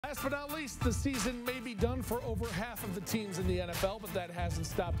Last but not least, the season may be done for over half of the teams in the NFL, but that hasn't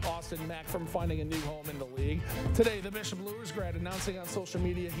stopped Austin Mack from finding a new home in the league. Today, the Bishop Luers grad announcing on social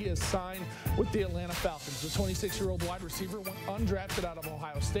media he has signed with the Atlanta Falcons. The 26-year-old wide receiver went undrafted out of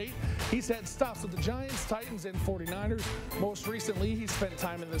Ohio State. He's had stops with the Giants, Titans, and 49ers. Most recently, he spent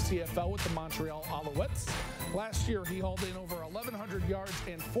time in the CFL with the Montreal Alouettes. Last year, he hauled in over 1,100 yards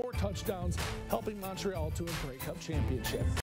and 4 touchdowns, helping Montreal to a Grey Cup championship.